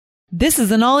This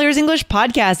is an All Ears English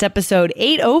Podcast, episode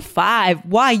 805.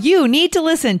 Why you need to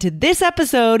listen to this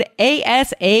episode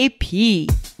ASAP.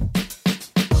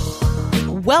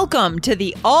 Welcome to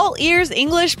the All Ears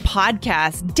English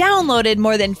Podcast. Downloaded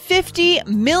more than 50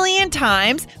 million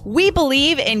times, we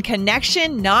believe in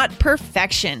connection, not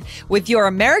perfection. With your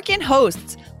American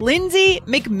hosts, Lindsay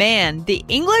McMahon, the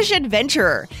English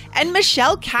adventurer, and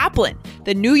Michelle Kaplan,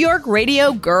 the New York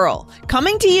radio girl,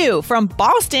 coming to you from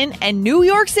Boston and New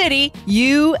York City,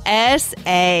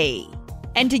 USA.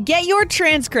 And to get your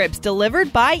transcripts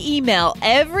delivered by email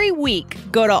every week,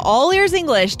 go to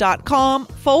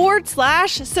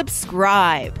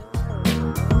allearsenglish.com/subscribe.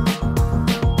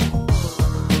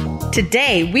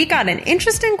 Today, we got an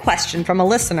interesting question from a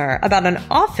listener about an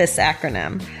office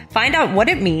acronym. Find out what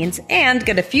it means and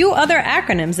get a few other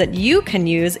acronyms that you can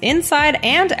use inside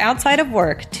and outside of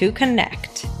work to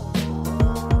connect.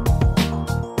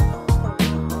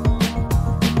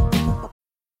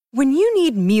 When you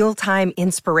need mealtime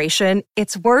inspiration,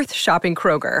 it's worth shopping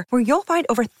Kroger, where you'll find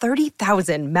over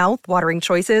 30,000 mouth-watering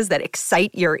choices that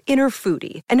excite your inner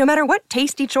foodie. And no matter what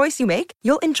tasty choice you make,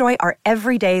 you'll enjoy our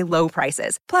everyday low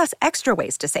prices, plus extra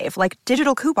ways to save, like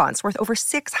digital coupons worth over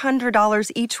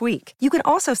 $600 each week. You can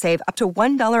also save up to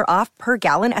 $1 off per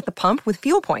gallon at the pump with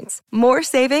fuel points. More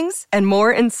savings and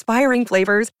more inspiring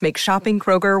flavors make shopping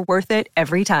Kroger worth it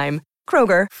every time.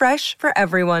 Kroger, fresh for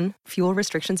everyone. Fuel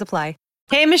restrictions apply.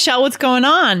 Hey, Michelle, what's going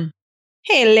on?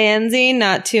 Hey, Lindsay,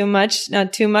 not too much. How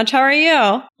are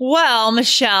you? Well,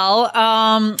 Michelle,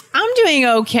 I'm doing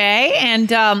okay. And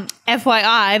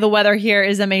FYI, the weather here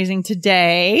is amazing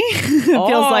today. It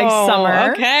feels like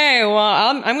summer. Okay, well,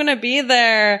 I'm going to be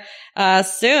there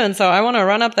soon, so I want to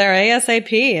run up there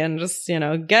ASAP and just,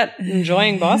 get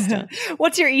enjoying Boston.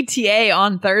 What's your ETA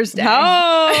on Thursday?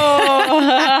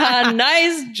 Oh,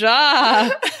 nice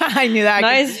job. I knew that.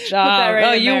 Nice job.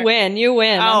 Right you win.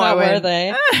 I'm not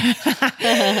worthy.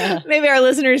 Maybe our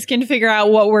listeners can figure out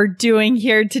what we're doing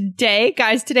here today.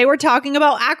 Guys, today we're talking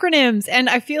about acronyms. And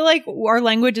I feel like our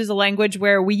language is a language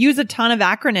where we use a ton of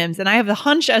acronyms. And I have a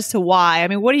hunch as to why. I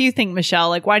mean, what do you think, Michelle?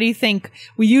 Like, why do you think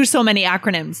we use so many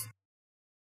acronyms?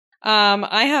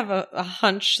 I have a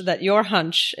hunch that your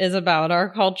hunch is about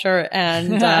our culture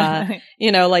and,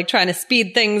 like trying to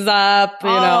speed things up,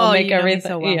 make everything.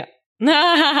 So well. Yeah.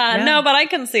 No, but I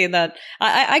can see that.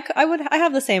 I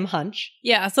have the same hunch.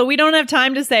 Yeah. So we don't have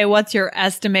time to say what's your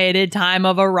estimated time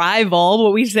of arrival,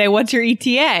 but we say what's your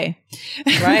ETA.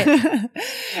 Right.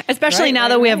 Especially now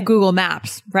that we have Google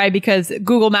Maps, right? Because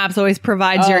Google Maps always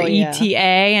provides your ETA.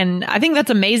 And I think that's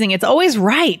amazing. It's always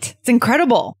right. It's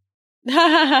incredible.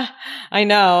 I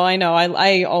know.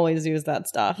 I always use that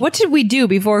stuff. What did we do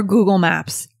before Google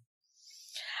Maps?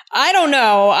 I don't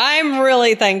know. I'm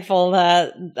really thankful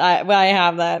that I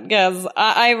have that because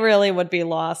I really would be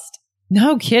lost.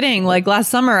 No kidding. Like last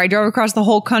summer, I drove across the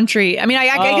whole country. I mean, I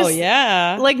guess,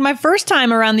 yeah. Like my first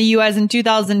time around the U.S. in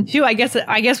 2002, I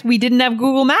guess we didn't have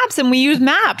Google Maps and we used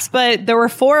maps, but there were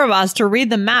four of us to read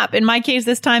the map. In my case,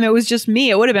 this time it was just me.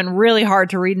 It would have been really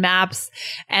hard to read maps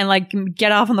and like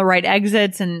get off on the right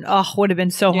exits and would have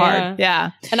been so hard.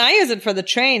 Yeah. And I use it for the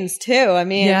trains too. I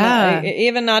mean,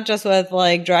 even not just with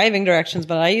like driving directions,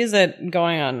 but I use it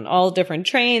going on all different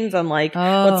trains and like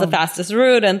what's the fastest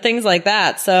route and things like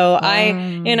that. So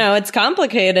it's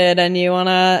complicated and you want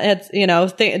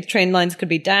to, train lines could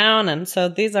be down. And so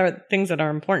these are things that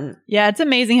are important. Yeah. It's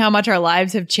amazing how much our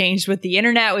lives have changed with the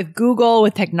internet, with Google,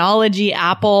 with technology,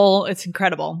 Apple. It's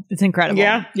incredible.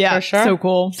 Yeah. For sure. So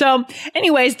cool. So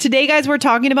anyways, today, guys, we're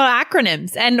talking about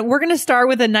acronyms and we're going to start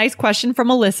with a nice question from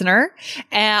a listener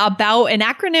about an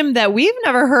acronym that we've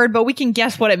never heard, but we can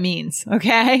guess what it means.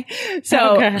 Okay.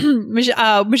 So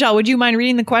Michelle, would you mind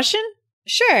reading the question?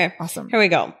 Sure. Awesome. Here we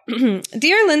go.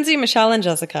 Dear Lindsay, Michelle, and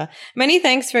Jessica, many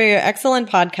thanks for your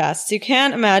excellent podcasts. You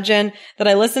can't imagine that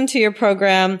I listen to your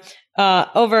program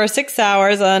over 6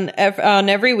 hours on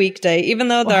every weekday, even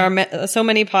though there are so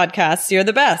many podcasts. You're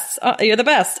the best. You're the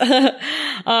best.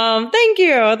 Thank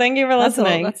you. Thank you for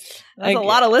listening. That's a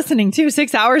lot of listening too.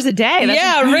 6 hours a day.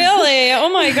 Really. Oh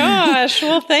my gosh.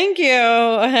 Well, thank you.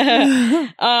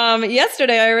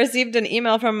 Yesterday I received an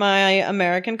email from my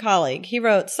American colleague. He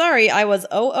wrote, "Sorry, I was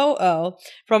OOO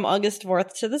from August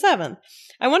 4th to the 7th.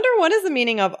 I wonder what is the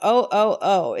meaning of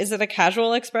OOO? Is it a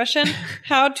casual expression?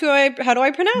 How do I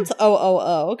pronounce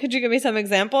OOO? Could you give me some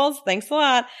examples? Thanks a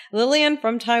lot. Lillian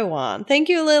from Taiwan." Thank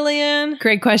you, Lillian.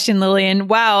 Great question, Lillian.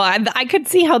 Wow. I could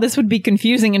see how this would be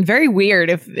confusing and very weird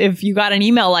if you got an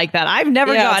email like that. I've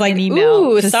never gotten an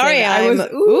email. Ooh, sorry.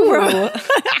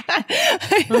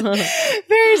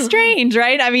 Very strange,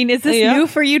 right? I mean, is this new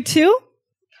for you too?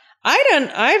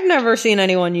 I've never seen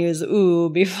anyone use ooh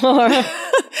before.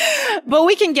 But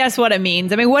we can guess what it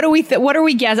means. I mean, what do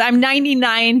we guess? I'm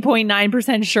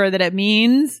 99.9% sure that it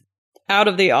means Out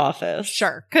of the office.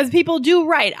 sure. Because people do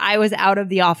write, I was out of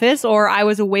the office or I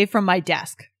was away from my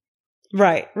desk.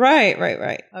 Right.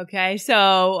 Okay.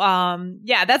 So,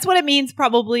 yeah, that's what it means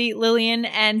probably, Lillian.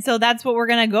 And so that's what we're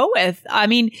going to go with. I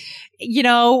mean, you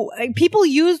know, people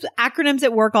use acronyms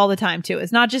at work all the time too.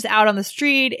 It's not just out on the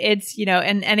street. It's, you know,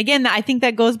 and again, I think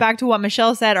that goes back to what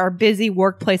Michelle said, our busy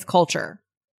workplace culture.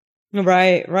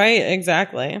 Right,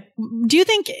 exactly. Why do you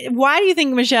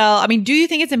think, Michelle, I mean, do you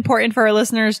think it's important for our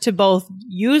listeners to both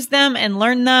use them and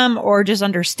learn them or just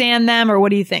understand them? Or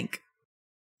what do you think?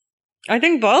 I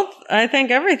think both. I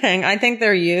think everything. I think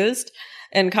they're used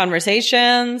in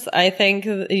conversations. I think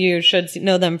you should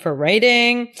know them for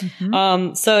writing.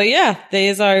 Mm-hmm. So yeah,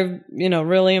 these are, you know,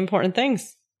 really important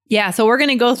things. Yeah, so we're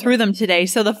going to go through them today.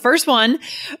 So the first one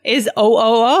is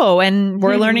OOO, and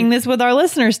we're learning this with our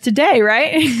listeners today,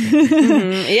 right?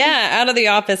 Yeah, out of the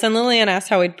office. And Lillian asked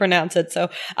how we'd pronounce it. So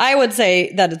I would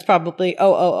say that it's probably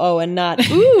OOO and not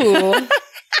ooh.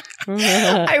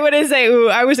 I wouldn't say ooh.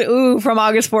 I was ooh from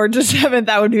August 4th to 7th.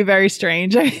 That would be very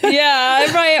strange.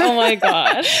 Yeah, right. Oh my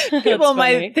gosh. People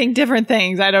might think different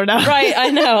things. I don't know. Right,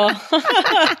 I know.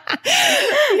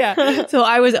 Yeah. So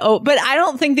I was but I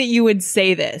don't think that you would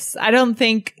say this. I don't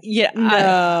think,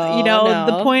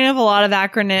 the point of a lot of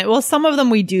acronym, well, some of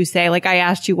them we do say, like I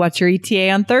asked you, what's your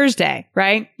ETA on Thursday,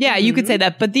 right? Yeah, you could say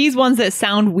that. But these ones that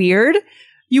sound weird,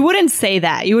 you wouldn't say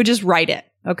that. You would just write it.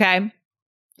 Okay.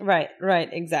 Right,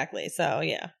 exactly. So,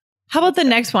 yeah. How about the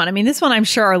next one? I mean, this one I'm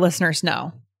sure our listeners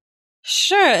know.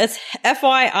 Sure. It's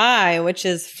FYI, which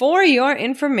is for your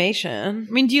information.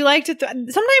 I mean, do you like to,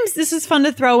 sometimes this is fun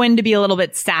to throw in to be a little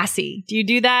bit sassy. Do you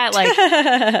do that? Like,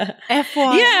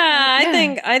 FYI?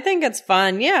 Yeah, I think it's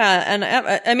fun. Yeah. And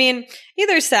I mean,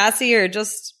 either sassy or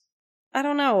just, I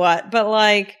don't know what, but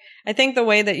like, I think the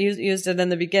way that you used it in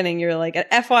the beginning, you're like,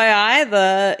 FYI,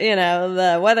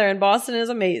 the weather in Boston is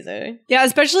amazing. Yeah,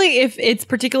 especially if it's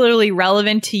particularly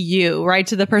relevant to you, right?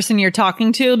 To the person you're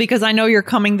talking to, because I know you're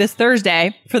coming this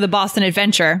Thursday for the Boston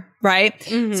Adventure, right?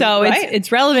 Mm-hmm, so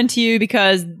it's relevant to you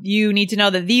because you need to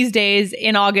know that these days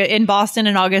in Boston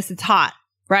in August, it's hot,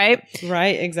 right?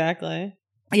 Right, exactly.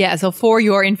 Yeah, so for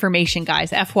your information, guys,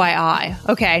 FYI.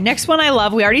 Okay, next one I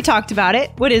love. We already talked about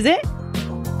it. What is it?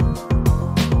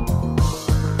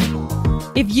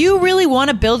 If you really want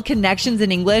to build connections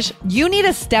in English, you need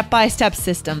a step-by-step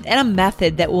system and a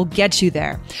method that will get you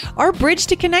there. Our Bridge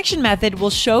to Connection method will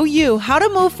show you how to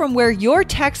move from where your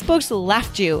textbooks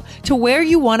left you to where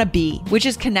you want to be, which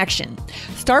is connection.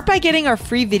 Start by getting our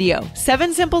free video,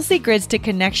 7 Simple Secrets to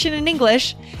Connection in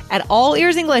English at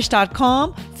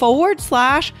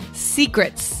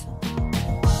allearsenglish.com/secrets.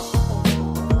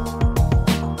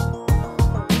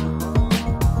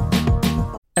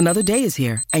 Another day is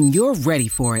here, and you're ready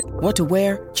for it. What to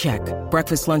wear? Check.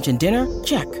 Breakfast, lunch, and dinner?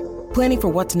 Check. Planning for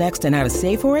what's next and how to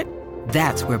save for it?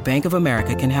 That's where Bank of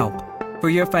America can help. For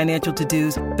your financial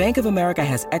to-dos, Bank of America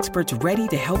has experts ready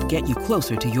to help get you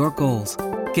closer to your goals.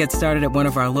 Get started at one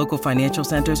of our local financial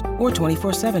centers or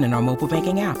 24/7 in our mobile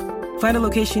banking app. Find a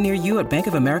location near you at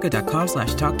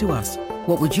bankofamerica.com/talktous.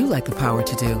 What would you like the power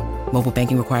to do? Mobile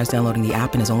banking requires downloading the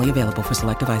app and is only available for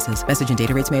select devices. Message and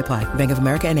data rates may apply. Bank of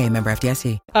America NA, member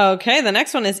FDIC. Okay, the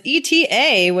next one is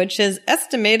ETA, which is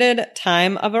estimated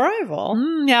time of arrival.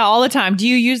 Yeah, all the time. Do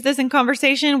you use this in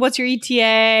conversation? What's your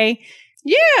ETA?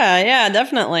 Yeah,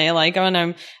 definitely. Like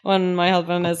when my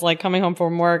husband is like coming home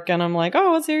from work and I'm like,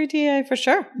 oh, what's your ETA? For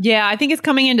sure. Yeah, I think it's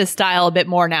coming into style a bit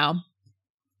more now.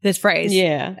 This phrase.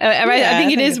 Yeah. I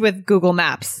think it is with Google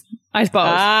Maps, I suppose.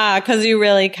 Because you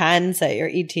really can say your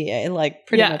ETA like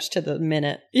pretty much to the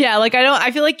minute. Yeah, like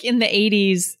I feel like in the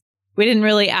 80s, we didn't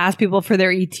really ask people for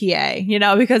their ETA,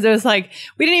 because it was like,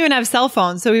 we didn't even have cell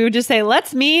phones. So we would just say,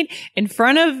 let's meet in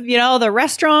front of, the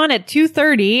restaurant at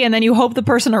 2:30, and then you hope the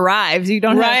person arrives. You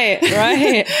don't right.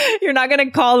 You're not going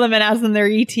to call them and ask them their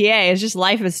ETA. It's just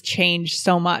life has changed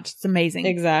so much. It's amazing.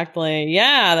 Exactly.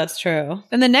 Yeah, that's true.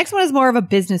 And the next one is more of a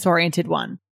business oriented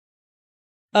one.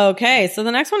 Okay. So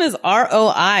the next one is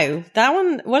ROI. That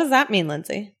one, what does that mean,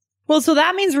 Lindsay? Well, so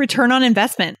that means return on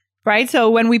investment. Right. So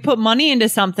when we put money into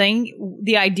something,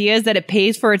 the idea is that it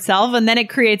pays for itself and then it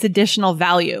creates additional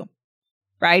value.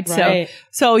 Right.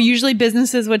 So usually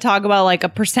businesses would talk about like a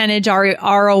percentage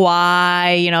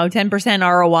ROI, 10%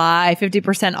 ROI,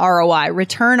 50% ROI,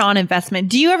 return on investment.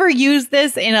 Do you ever use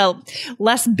this in a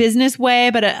less business way,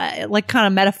 but like kind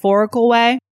of metaphorical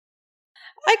way?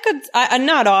 I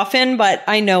not often, but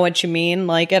I know what you mean.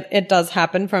 Like it does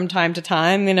happen from time to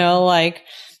time, like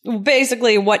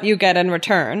basically what you get in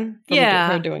return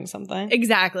Yeah. for doing something.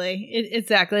 Exactly.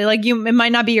 Exactly. Like it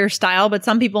might not be your style, but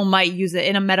some people might use it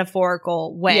in a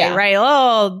metaphorical way, Yeah. right?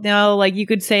 Oh, no, like you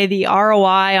could say the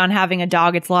ROI on having a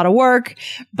dog, it's a lot of work,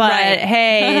 but Right.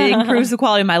 hey, it improves the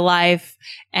quality of my life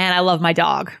and I love my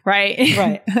dog, right?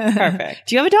 Right. Perfect.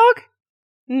 Do you have a dog?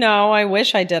 No, I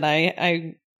wish I did.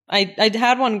 I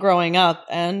had one growing up,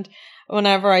 and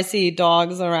whenever I see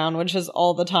dogs around, which is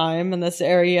all the time in this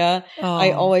area,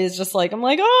 I always just like, I'm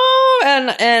like,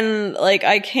 oh, and like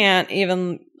I can't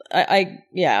even,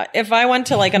 yeah. If I went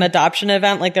to like an adoption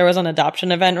event, like there was an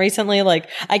adoption event recently, like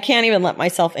I can't even let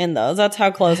myself in those. That's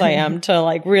how close I am to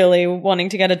like really wanting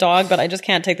to get a dog, but I just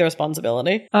can't take the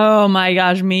responsibility. Oh my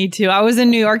gosh, me too. I was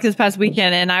in New York this past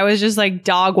weekend and I was just like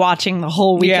dog watching the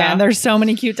whole weekend. Yeah. There's so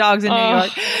many cute dogs in New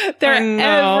York. They're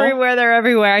everywhere. They're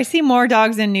everywhere. I see more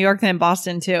dogs in New York than in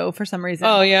Boston too, for some reason.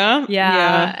 Oh yeah?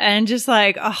 Yeah. And just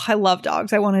like, oh, I love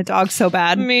dogs. I want a dog so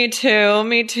bad. Me too.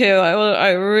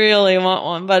 I really want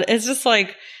one, but it's just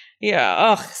like,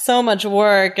 yeah, so much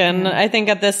work. And I think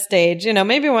at this stage,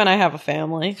 maybe when I have a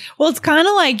family. Well, it's kind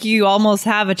of like you almost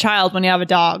have a child when you have a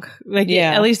dog, like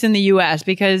at least in the US,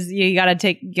 because you got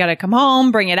to come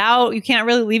home, bring it out. You can't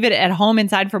really leave it at home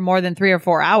inside for more than 3 or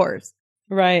 4 hours.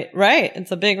 Right.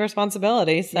 It's a big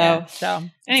responsibility. So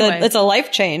anyway. it's a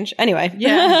life change. Anyway.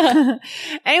 Yeah.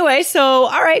 Anyway, so,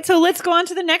 all right. So let's go on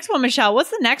to the next one, Michelle. What's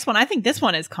the next one? I think this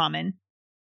one is common.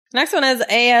 Next one is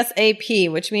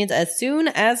ASAP, which means as soon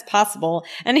as possible.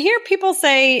 And here people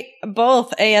say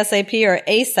both ASAP or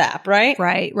ASAP, right?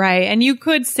 Right. And you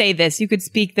could say this, you could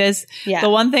speak this. Yeah. The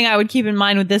one thing I would keep in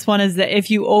mind with this one is that if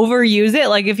you overuse it,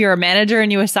 like if you're a manager and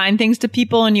you assign things to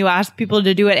people and you ask people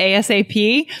to do it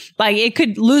ASAP, like it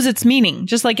could lose its meaning.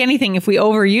 Just like anything, if we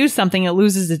overuse something, it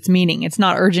loses its meaning. It's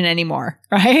not urgent anymore,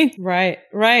 right? Right.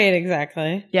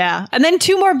 Exactly. Yeah. And then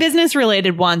 2 more business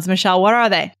related ones, Michelle. What are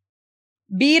they?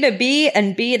 B2B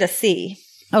and B2C.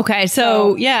 Okay.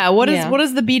 So what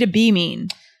does the B2B mean?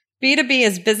 B2B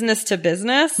is business to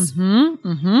business.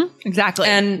 Exactly.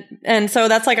 And so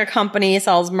that's like a company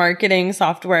sells marketing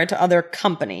software to other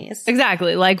companies.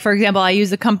 Exactly. Like, for example, I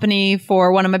use a company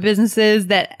for one of my businesses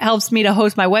that helps me to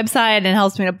host my website and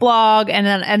helps me to blog.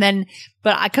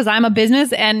 But because I'm a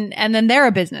business and then they're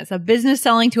a business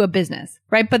selling to a business,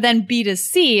 right? But then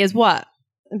B2C is what?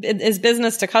 It is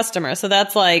business to customer. So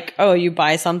that's like, you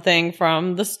buy something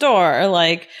from the store,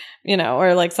 like,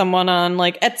 or like someone on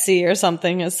like Etsy or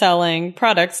something is selling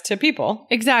products to people.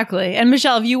 Exactly. And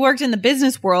Michelle, if you worked in the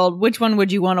business world, which one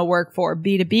would you want to work for?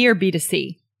 B2B or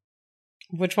B2C?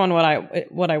 Which one would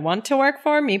I want to work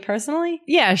for? Me personally?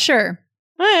 Yeah, sure.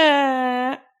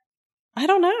 I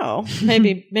don't know.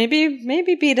 Maybe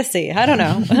B2C. I don't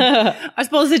know. I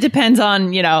suppose it depends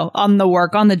on, on the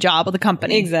work, on the job of the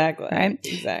company. Exactly. Right?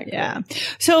 Exactly. Yeah.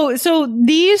 So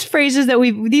these phrases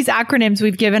these acronyms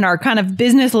we've given are kind of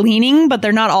business leaning, but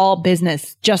they're not all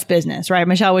just business, right?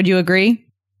 Michelle, would you agree?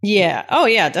 Yeah. Oh,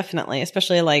 yeah, definitely.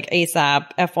 Especially like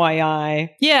ASAP, FYI.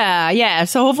 Yeah.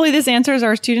 So hopefully this answers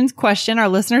our students' question, our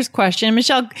listeners' question.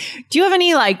 Michelle, do you have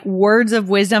any like words of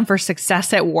wisdom for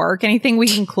success at work? Anything we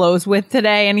can close with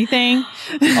today? Anything?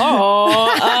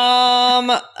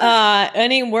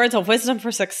 Any words of wisdom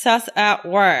for success at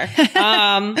work?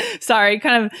 Sorry,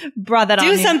 kind of brought that on.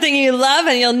 Do something you love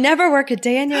and you'll never work a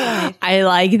day in your life. I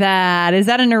like that. Is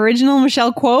that an original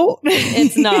Michelle quote?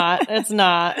 It's not.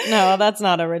 No, that's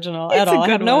not original at all. I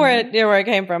have no idea where it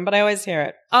came from, but I always hear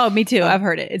it. Oh, me too. I've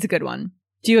heard it. It's a good one.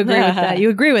 Do you agree with that? You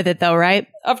agree with it though, right?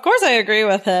 Of course I agree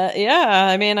with it. Yeah.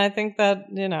 I mean, I think that,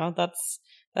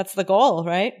 that's the goal,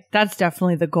 right? That's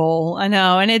definitely the goal. I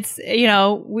know. And it's,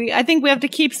 I think we have to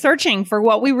keep searching for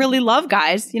what we really love,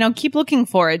 guys. Keep looking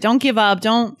for it. Don't give up.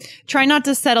 Don't try not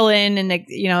to settle in and,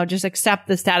 just accept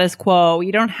the status quo.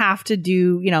 You don't have to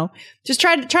do, just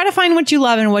try to find what you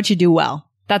love and what you do well.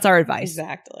 That's our advice.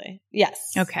 Exactly.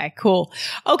 Yes. Okay, cool.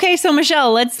 Okay, so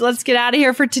Michelle, let's get out of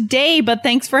here for today, but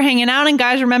thanks for hanging out. And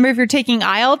guys, remember, if you're taking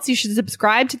IELTS, you should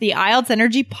subscribe to the IELTS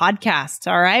Energy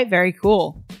podcast. All right, very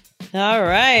cool. All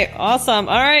right, awesome.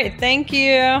 All right, thank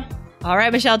you. All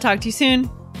right, Michelle, talk to you soon.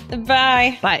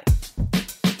 Bye. Bye.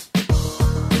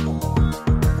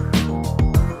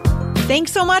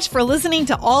 Thanks so much for listening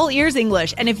to All Ears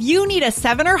English. And if you need a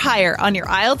 7 or higher on your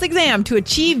IELTS exam to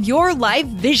achieve your life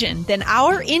vision, then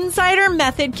our Insider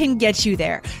Method can get you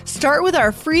there. Start with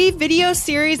our free video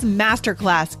series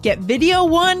masterclass. Get video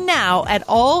 1 now at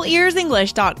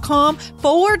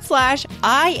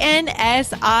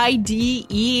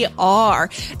allearsenglish.com/INSIDER.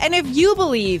 And if you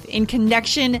believe in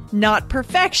connection, not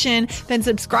perfection, then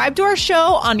subscribe to our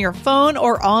show on your phone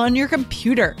or on your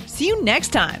computer. See you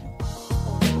next time.